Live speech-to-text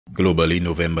Globally,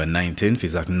 November 19th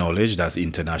is acknowledged as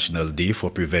International Day for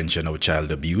Prevention of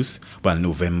Child Abuse, while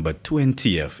November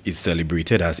 20th is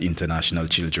celebrated as International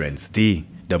Children's Day.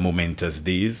 The momentous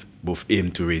days both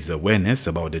aim to raise awareness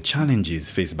about the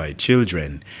challenges faced by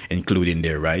children, including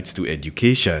their rights to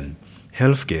education,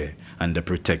 healthcare, and the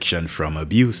protection from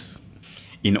abuse.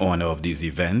 In honor of these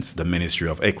events, the Ministry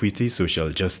of Equity, Social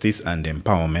Justice and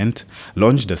Empowerment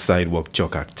launched the Sidewalk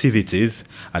Chalk Activities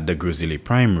at the Gros Islet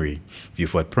Primary, Vieux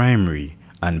Fort Primary,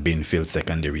 and Beanfield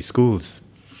Secondary Schools.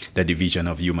 The Division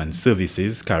of Human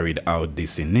Services carried out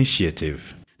this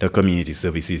initiative. The Community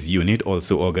Services Unit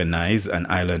also organized an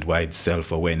island-wide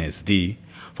self-awareness day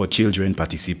for children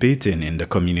participating in the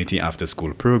Community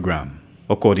After-School program.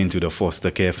 According to the foster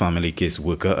care family case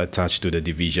worker attached to the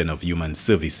Division of Human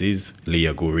Services,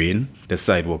 Leah Gorain, the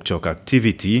Sidewalk Chalk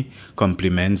activity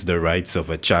complements the rights of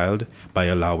a child by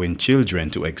allowing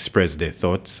children to express their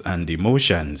thoughts and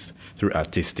emotions through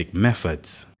artistic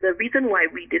methods. The reason why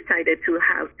we decided to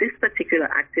have this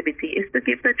particular activity is to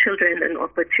give the children an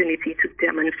opportunity to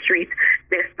demonstrate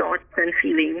their thoughts and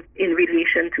feelings in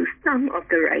relation to some of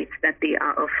the rights that they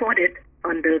are afforded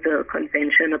under the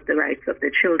Convention of the Rights of the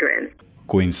Children.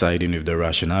 Coinciding with the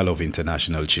rationale of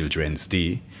International Children's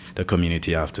Day, the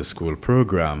Community After School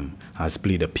program has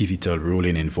played a pivotal role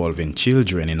in involving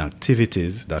children in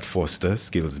activities that foster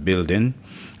skills building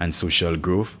and social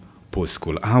growth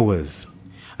post-school hours.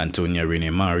 Antonia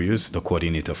Rene Marius, the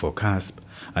coordinator for CASP,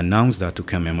 announced that to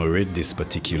commemorate this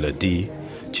particular day,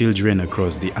 children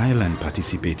across the island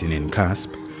participating in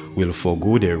CASP will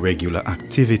forego their regular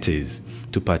activities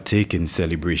to partake in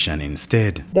celebration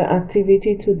instead. The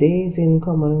activity today is in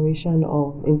commemoration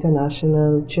of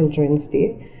International Children's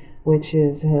Day, which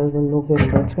is held on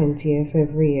November 20th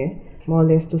every year, more or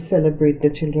less to celebrate the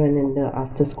children in the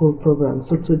after-school program.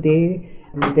 So today,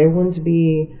 there won't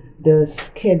be the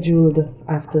scheduled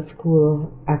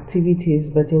after-school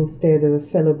activities, but instead a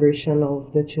celebration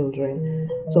of the children.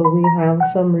 So we have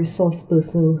some resource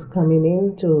persons coming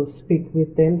in to speak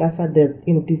with them. That's at the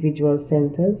individual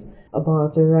centers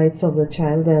about the rights of the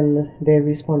child and their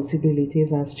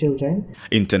responsibilities as children.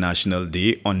 International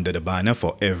Day under the banner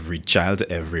for Every Child,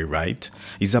 Every Right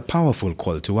is a powerful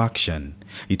call to action.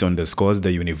 It underscores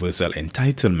the universal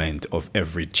entitlement of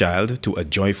every child to a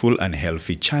joyful and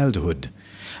healthy childhood.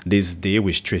 This day,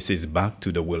 which traces back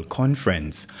to the World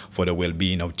Conference for the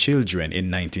Well-Being of Children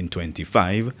in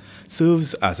 1925,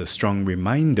 serves as a strong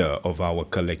reminder of our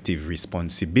collective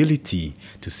responsibility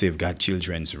to safeguard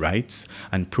children's rights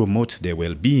and promote their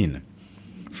well-being.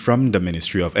 From the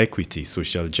Ministry of Equity,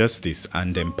 Social Justice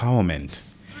and Empowerment,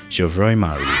 Vieux Fort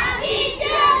Primary.